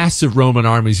army, massive Roman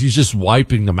armies. He's just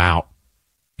wiping them out.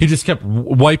 He just kept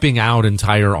wiping out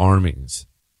entire armies.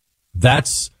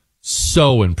 That's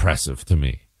so impressive to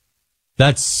me.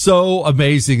 That's so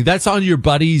amazing. That's on your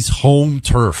buddy's home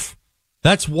turf.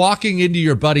 That's walking into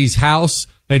your buddy's house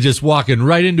and just walking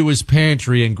right into his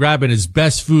pantry and grabbing his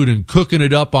best food and cooking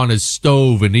it up on his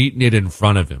stove and eating it in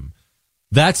front of him.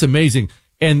 That's amazing.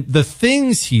 And the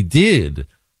things he did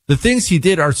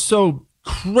are so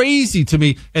crazy to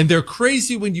me. And they're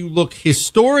crazy when you look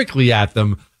historically at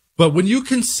them. But when you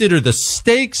consider the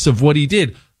stakes of what he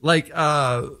did, like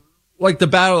the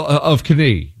Battle of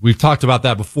Cannae, we've talked about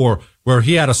that before, where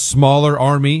he had a smaller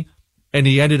army and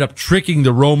he ended up tricking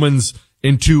the Romans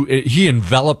he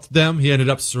enveloped them. He ended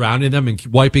up surrounding them and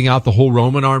wiping out the whole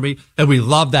Roman army. And we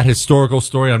love that historical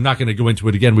story. I'm not going to go into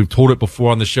it again. We've told it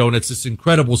before on the show, and it's this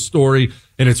incredible story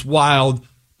and it's wild.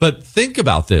 But think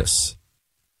about this.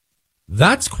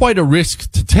 That's quite a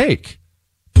risk to take.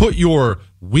 Put your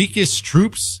weakest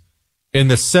troops in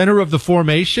the center of the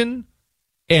formation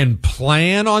and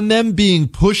plan on them being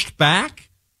pushed back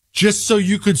just so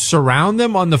you could surround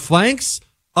them on the flanks.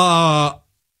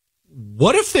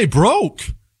 What if they broke?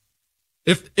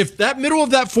 If that middle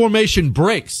of that formation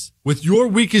breaks with your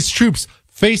weakest troops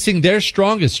facing their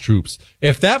strongest troops,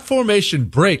 if that formation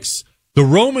breaks, the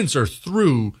Romans are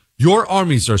through, your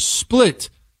armies are split.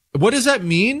 What does that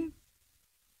mean?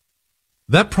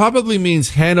 That probably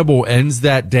means Hannibal ends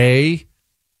that day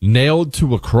nailed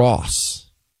to a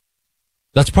cross.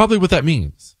 That's probably what that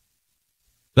means.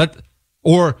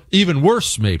 Or even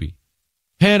worse, maybe.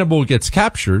 Hannibal gets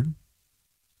captured.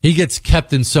 He gets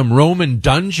kept in some Roman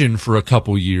dungeon for a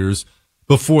couple years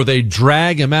before they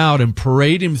drag him out and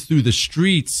parade him through the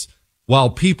streets while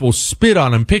people spit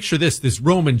on him. Picture this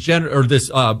Roman general, or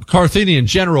this Carthaginian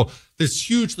general. this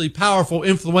hugely powerful,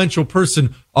 influential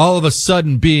person all of a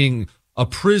sudden being a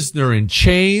prisoner in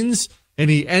chains, and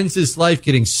he ends his life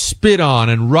getting spit on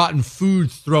and rotten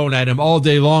food thrown at him all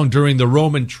day long during the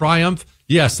Roman triumph.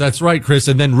 Yes, that's right, Chris,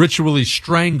 and then ritually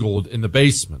strangled in the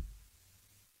basement.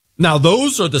 Now,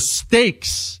 those are the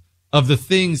stakes of the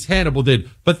things Hannibal did,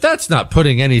 but that's not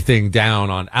putting anything down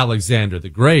on Alexander the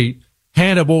Great.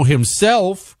 Hannibal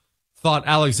himself thought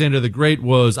Alexander the Great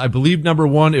was, I believe, number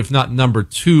one, if not number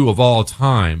two of all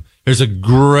time. There's a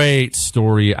great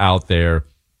story out there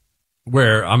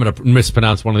where I'm going to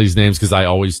mispronounce one of these names because I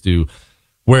always do,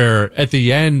 where at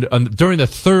the end, during the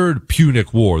Third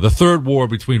Punic War, the third war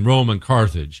between Rome and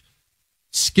Carthage,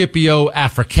 Scipio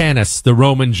Africanus, the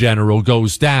Roman general,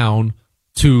 goes down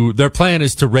to, their plan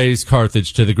is to raze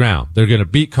Carthage to the ground. They're going to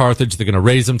beat Carthage, they're going to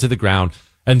raze them to the ground,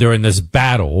 and they're in this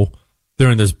battle.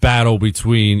 They're in this battle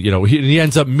between, he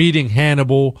ends up meeting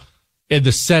Hannibal in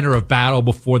the center of battle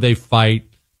before they fight.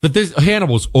 But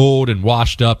Hannibal's old and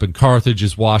washed up, and Carthage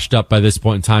is washed up by this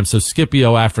point in time. So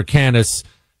Scipio Africanus,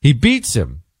 he beats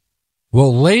him.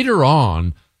 Well, later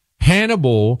on,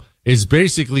 Hannibal is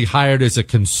basically hired as a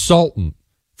consultant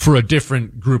for a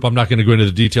different group. I'm not going to go into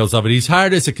the details of it. He's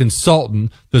hired as a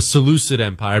consultant, the Seleucid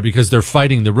Empire, because they're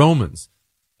fighting the Romans.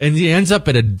 And he ends up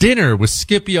at a dinner with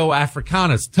Scipio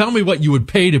Africanus. Tell me what you would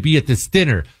pay to be at this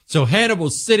dinner. So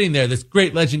Hannibal's sitting there, this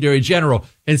great legendary general,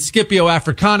 and Scipio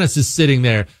Africanus is sitting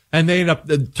there. And they end up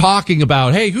talking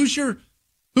about, hey, who's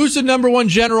the number one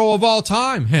general of all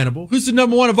time, Hannibal? Who's the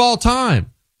number one of all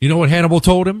time? You know what Hannibal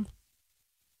told him?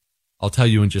 I'll tell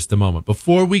you in just a moment.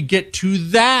 Before we get to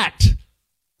that,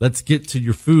 let's get to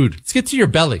your food. Let's get to your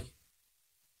belly.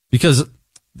 Because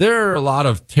there are a lot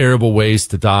of terrible ways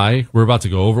to die. We're about to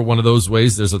go over one of those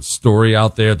ways. There's a story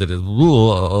out there that is,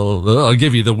 I'll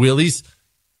give you the willies.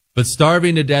 But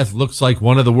starving to death looks like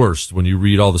one of the worst when you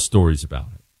read all the stories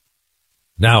about it.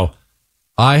 Now,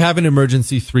 I have an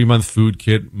emergency 3-month food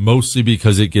kit, mostly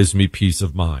because it gives me peace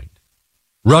of mind.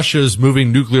 Russia is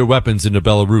moving nuclear weapons into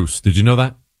Belarus. Did you know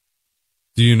that?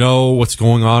 Do you know what's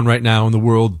going on right now in the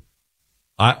world?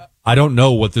 I don't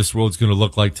know what this world's going to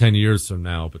look like 10 years from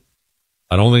now, but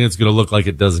I don't think it's going to look like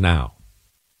it does now.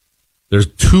 There's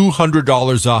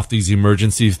 $200 off these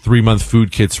emergency 3-month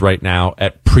food kits right now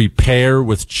at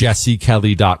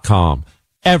preparewithjessekelly.com.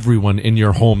 Everyone in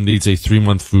your home needs a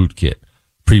 3-month food kit.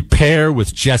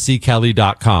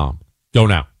 Preparewithjessekelly.com. Go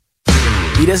now.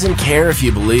 He doesn't care if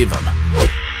you believe him,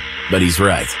 but he's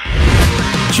right.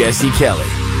 Jesse Kelly.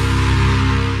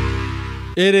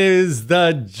 It is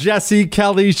the Jesse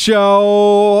Kelly Show.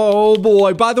 Oh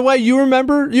boy! By the way, you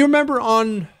remember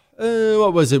on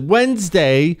what was it,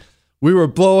 Wednesday? We were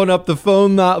blowing up the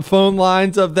phone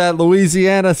lines of that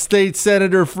Louisiana State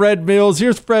Senator Fred Mills.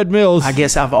 Here's Fred Mills. I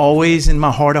guess I've always, in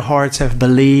my heart of hearts, have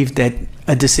believed that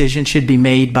a decision should be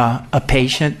made by a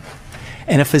patient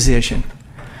and a physician.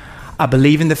 I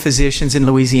believe in the physicians in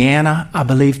Louisiana. I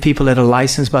believe people that are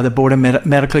licensed by the Board of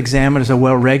Medical Examiners are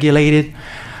well regulated.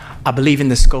 I believe in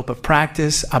the scope of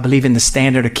practice. I believe in the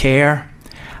standard of care.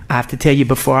 I have to tell you,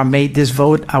 before I made this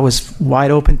vote, I was wide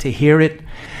open to hear it.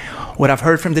 What I've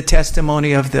heard from the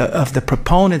testimony of the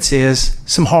proponents is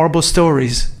some horrible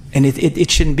stories, and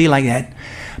it shouldn't be like that.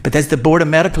 But that's the Board of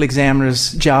Medical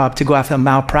Examiners' job to go after a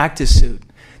malpractice suit.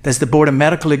 That's the Board of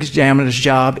Medical Examiners'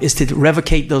 job, is to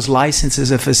revocate those licenses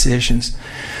of physicians.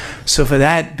 So for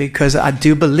that, because I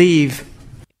do believe...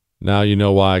 Now you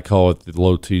know why I call it the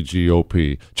low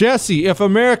TGOP. Jesse, if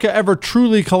America ever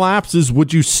truly collapses,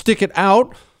 would you stick it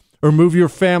out or move your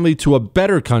family to a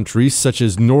better country such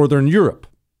as Northern Europe?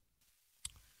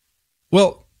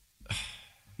 Well,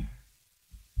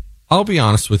 I'll be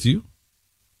honest with you.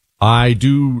 I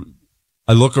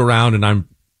look around and I'm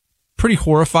pretty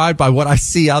horrified by what I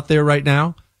see out there right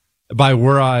now, by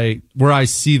where I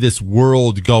see this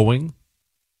world going.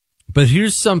 But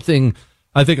here's something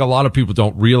I think a lot of people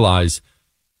don't realize: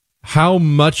 how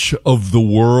much of the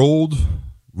world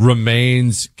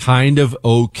remains kind of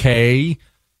okay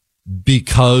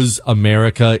because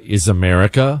America is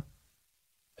America.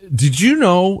 Did you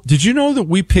know that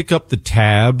we pick up the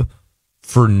tab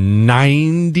for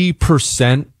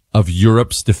 90% of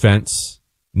Europe's defense?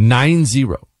 90.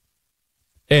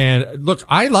 And look,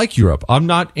 I like Europe. I'm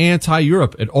not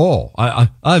anti-Europe at all.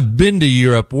 I've been to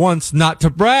Europe once, not to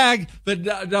brag,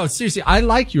 but no, seriously, I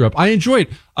like Europe. I enjoy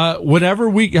it. Whenever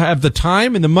we have the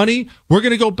time and the money, we're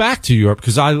going to go back to Europe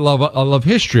because I love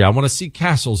history. I want to see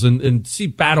castles and see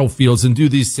battlefields and do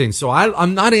these things. So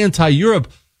I'm not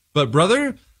anti-Europe, but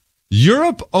brother,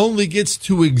 Europe only gets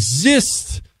to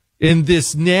exist in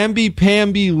this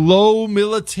namby-pamby low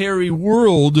military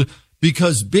world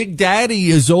because Big Daddy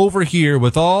is over here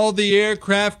with all the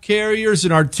aircraft carriers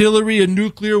and artillery and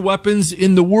nuclear weapons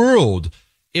in the world.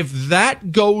 If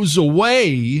that goes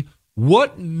away,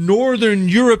 what Northern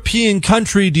European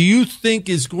country do you think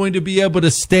is going to be able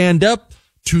to stand up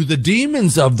to the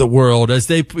demons of the world as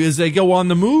they go on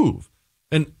the move?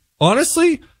 And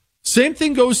honestly, same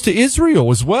thing goes to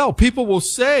Israel as well. People will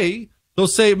say,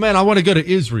 man, I want to go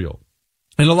to Israel.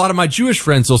 And a lot of my Jewish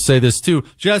friends will say this too.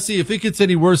 Jesse, if it gets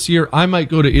any worse here, I might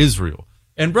go to Israel.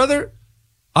 And brother,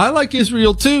 I like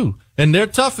Israel too. And they're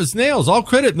tough as nails. All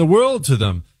credit in the world to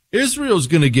them. Israel's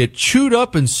going to get chewed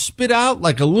up and spit out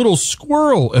like a little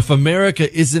squirrel if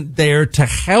America isn't there to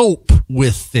help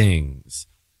with things.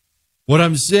 What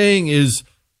I'm saying is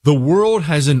the world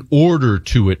has an order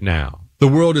to it now. The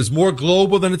world is more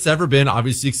global than it's ever been.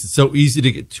 Obviously, it's so easy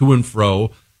to get to and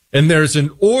fro. And there's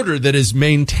an order that is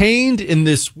maintained in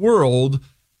this world,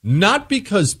 not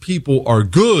because people are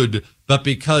good, but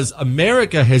because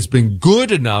America has been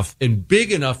good enough and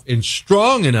big enough and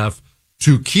strong enough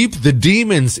to keep the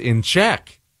demons in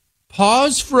check.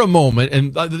 Pause for a moment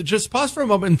and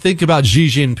think about Xi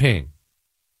Jinping.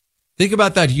 Think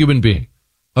about that human being.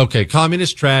 Okay,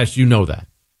 communist trash, you know that.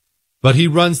 But he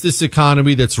runs this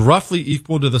economy that's roughly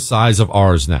equal to the size of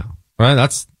ours now. Right?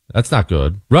 That's not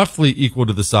good. Roughly equal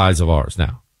to the size of ours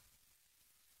now.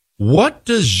 What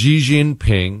does Xi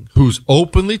Jinping, who's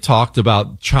openly talked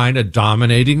about China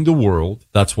dominating the world,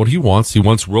 that's what he wants. He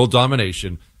wants world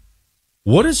domination.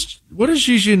 What does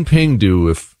Xi Jinping do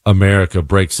if America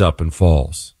breaks up and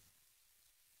falls?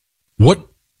 What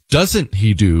doesn't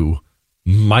he do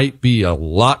might be a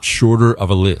lot shorter of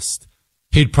a list.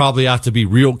 He'd probably have to be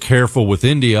real careful with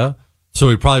India. So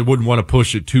he probably wouldn't want to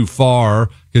push it too far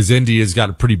because India's got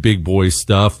a pretty big boy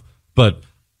stuff. But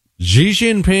Xi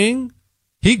Jinping,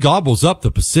 he gobbles up the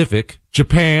Pacific.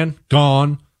 Japan,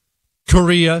 gone.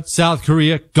 Korea, South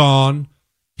Korea, gone.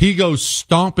 He goes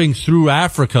stomping through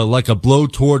Africa like a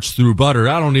blowtorch through butter.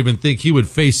 I don't even think he would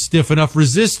face stiff enough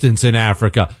resistance in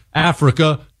Africa.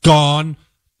 Africa, gone.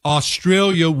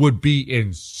 Australia would be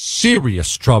in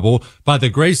serious trouble. By the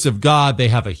grace of God, they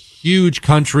have a huge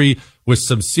country with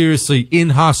some seriously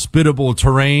inhospitable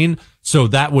terrain, so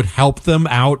that would help them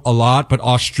out a lot, but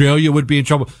Australia would be in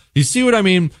trouble. You see what I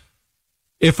mean?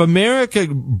 If America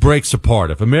breaks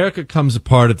apart, if America comes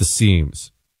apart at the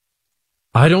seams,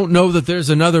 I don't know that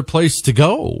there's another place to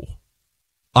go.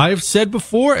 I've said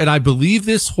before, and I believe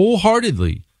this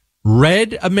wholeheartedly,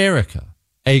 Red America,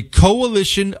 a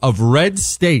coalition of red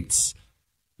states,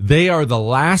 they are the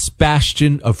last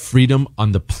bastion of freedom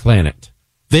on the planet.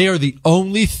 They are the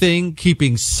only thing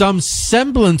keeping some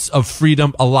semblance of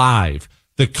freedom alive,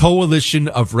 the coalition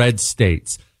of red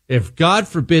states. If, God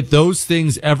forbid, those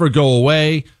things ever go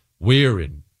away, we're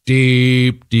in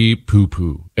deep, deep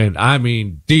poo-poo. And I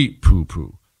mean deep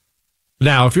poo-poo.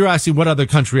 Now, if you're asking what other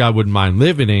country I wouldn't mind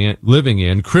living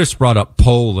in, Chris brought up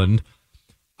Poland.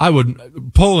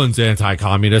 Poland's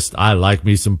anti-communist. I like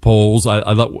me some Poles.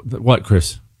 I love, what,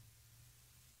 Chris?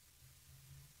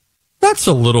 That's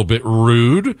a little bit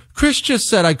rude. Chris just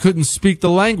said I couldn't speak the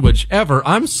language ever.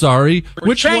 I'm sorry.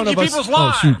 Which one of us?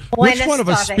 Oh, shoot. Which one of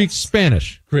us speaks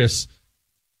Spanish, Chris?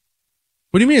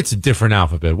 What do you mean it's a different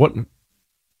alphabet? What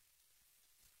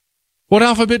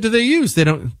alphabet do they use? They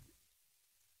don't.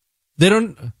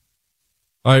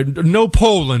 All right, no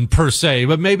Poland per se,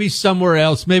 but maybe somewhere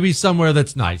else, maybe somewhere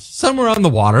that's nice, somewhere on the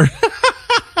water.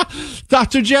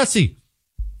 Dr. Jesse,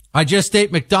 I just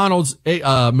ate McDonald's Egg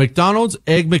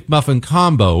McMuffin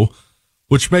combo,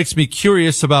 which makes me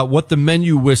curious about what the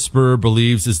menu whisperer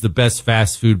believes is the best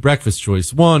fast food breakfast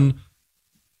choice. One,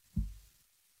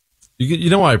 you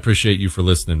know I appreciate you for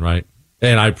listening, right?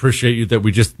 And I appreciate you that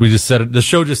we just set it. The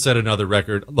show just set another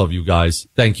record. I love you guys.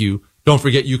 Thank you. Don't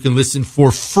forget you can listen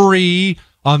for free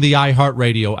on the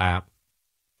iHeartRadio app.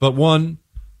 But one,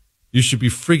 you should be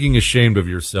freaking ashamed of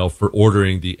yourself for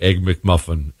ordering the Egg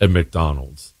McMuffin at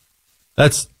McDonald's.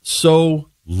 That's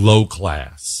so low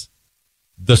class.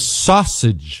 The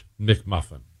sausage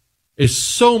McMuffin is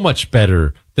so much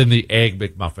better than the Egg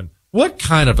McMuffin. What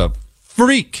kind of a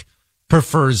freak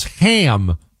prefers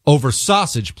ham over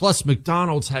sausage? Plus,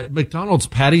 McDonald's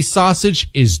patty sausage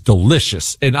is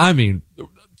delicious. And I mean,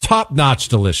 top-notch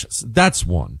delicious. That's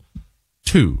one.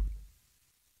 Two.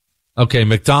 Okay,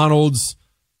 McDonald's,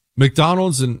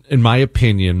 in my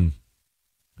opinion,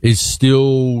 is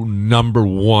still number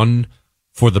one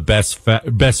for the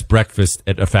best breakfast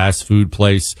at a fast food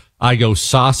place. I go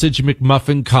sausage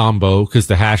McMuffin combo because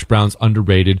the hash brown's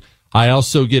underrated. I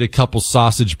also get a couple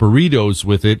sausage burritos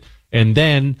with it. And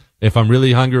then if I'm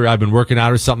really hungry, I've been working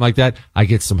out or something like that, I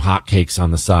get some hotcakes on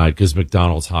the side because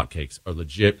McDonald's hotcakes are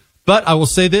legit. But I will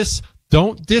say this,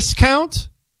 Don't discount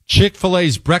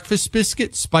Chick-fil-A's breakfast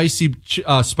biscuit, spicy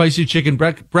chicken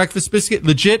breakfast biscuit,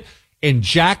 legit. And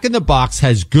Jack in the Box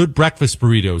has good breakfast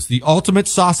burritos. The ultimate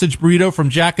sausage burrito from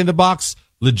Jack in the Box,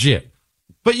 legit.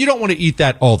 But you don't want to eat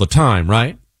that all the time,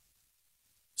 right?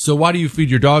 So why do you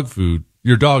feed your dog food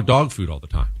all the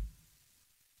time?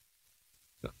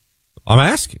 I'm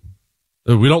asking.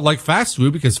 We don't like fast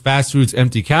food because fast food's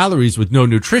empty calories with no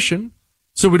nutrition.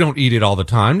 So we don't eat it all the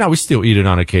time. Now, we still eat it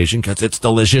on occasion because it's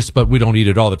delicious, but we don't eat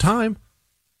it all the time.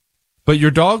 But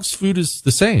your dog's food is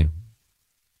the same.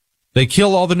 They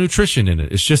kill all the nutrition in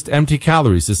it. It's just empty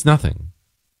calories. It's nothing.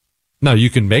 Now, you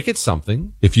can make it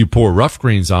something if you pour Rough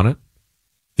Greens on it,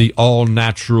 the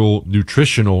all-natural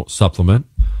nutritional supplement,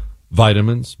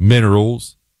 vitamins,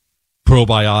 minerals,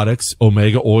 probiotics,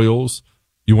 omega oils.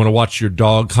 You want to watch your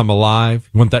dog come alive.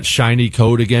 You want that shiny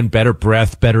coat again, better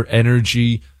breath, better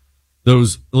energy.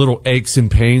 Those little aches and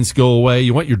pains go away.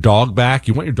 You want your dog back.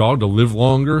 You want your dog to live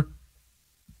longer.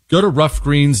 Go to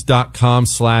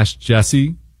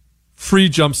roughgreens.com/Jesse. Free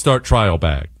Jumpstart trial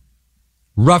bag.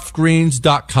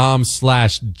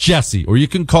 roughgreens.com/Jesse. Or you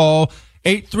can call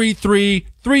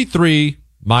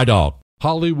 833-33-MY-DOG.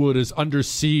 Hollywood is under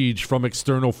siege from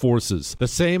external forces. The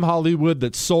same Hollywood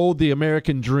that sold the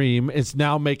American dream is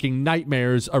now making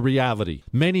nightmares a reality.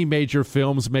 Many major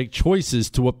films make choices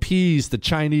to appease the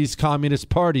Chinese Communist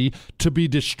Party to be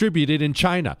distributed in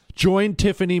China. Join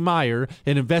Tiffany Meyer,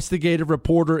 an investigative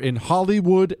reporter in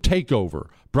Hollywood Takeover,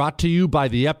 brought to you by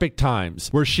the Epic Times,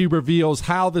 where she reveals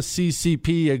how the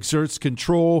CCP exerts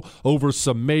control over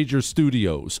some major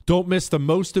studios. Don't miss the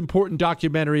most important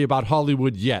documentary about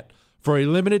Hollywood yet. For a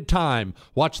limited time,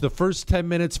 watch the first 10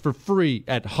 minutes for free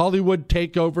at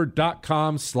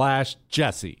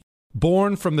hollywoodtakeover.com/Jesse.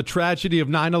 Born from the tragedy of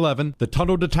 9/11, the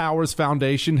Tunnel to Towers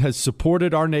Foundation has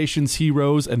supported our nation's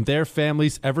heroes and their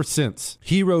families ever since.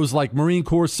 Heroes like Marine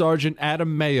Corps Sergeant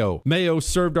Adam Mayo. Mayo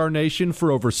served our nation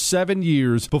for over 7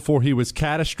 years before he was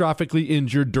catastrophically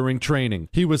injured during training.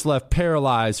 He was left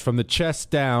paralyzed from the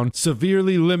chest down,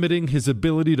 severely limiting his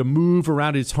ability to move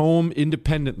around his home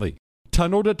independently.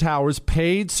 Tunnel to Towers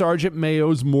paid Sergeant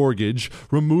Mayo's mortgage,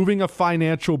 removing a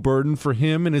financial burden for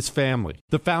him and his family.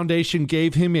 The foundation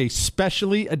gave him a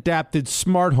specially adapted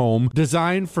smart home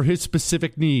designed for his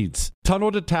specific needs.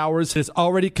 Tunnel to Towers has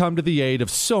already come to the aid of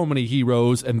so many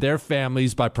heroes and their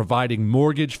families by providing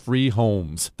mortgage-free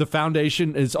homes. The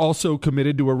foundation is also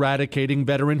committed to eradicating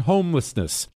veteran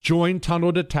homelessness. Join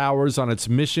Tunnel to Towers on its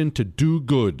mission to do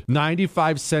good.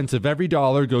 95 cents of every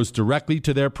dollar goes directly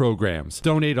to their programs.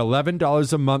 Donate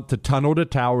 $11 a month to Tunnel to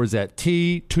Towers at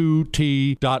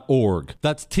T2T.org.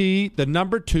 That's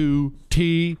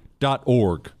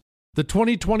T2T.org. The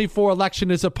 2024 election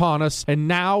is upon us, and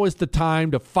now is the time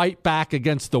to fight back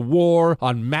against the war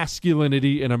on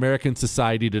masculinity in American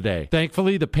society today.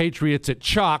 Thankfully, the patriots at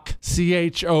CHOQ,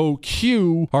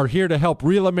 CHOQ, are here to help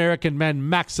real American men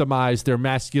maximize their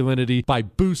masculinity by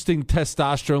boosting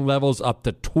testosterone levels up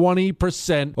to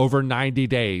 20% over 90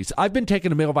 days. I've been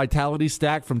taking a male vitality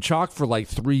stack from CHOQ for like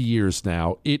 3 years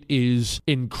now. It is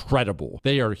incredible.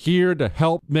 They are here to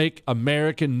help make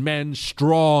American men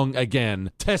strong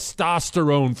again. Testosterone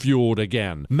fueled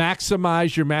again.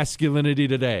 Maximize your masculinity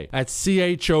today at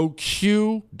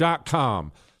CHOQ.com.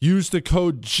 Use the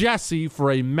code Jesse for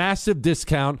a massive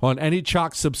discount on any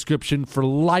CHOQ subscription for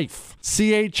life.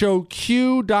 CHOQ.com,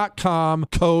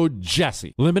 code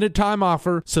Jesse. Limited time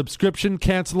offer. Subscription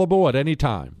cancelable at any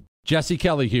time. Jesse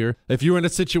Kelly here. If you're in a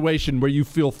situation where you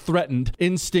feel threatened,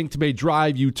 instinct may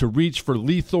drive you to reach for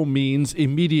lethal means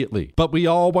immediately. But we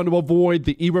all want to avoid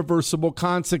the irreversible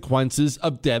consequences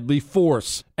of deadly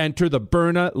force. Enter the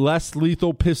Byrna less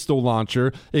lethal pistol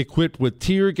launcher equipped with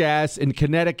tear gas and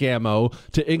kinetic ammo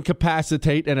to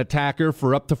incapacitate an attacker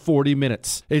for up to 40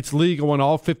 minutes. It's legal in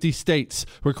all 50 states,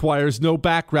 requires no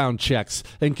background checks,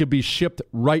 and can be shipped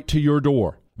right to your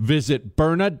door. Visit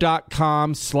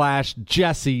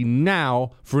Byrna.com/Jesse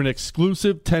now for an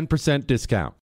exclusive 10% discount.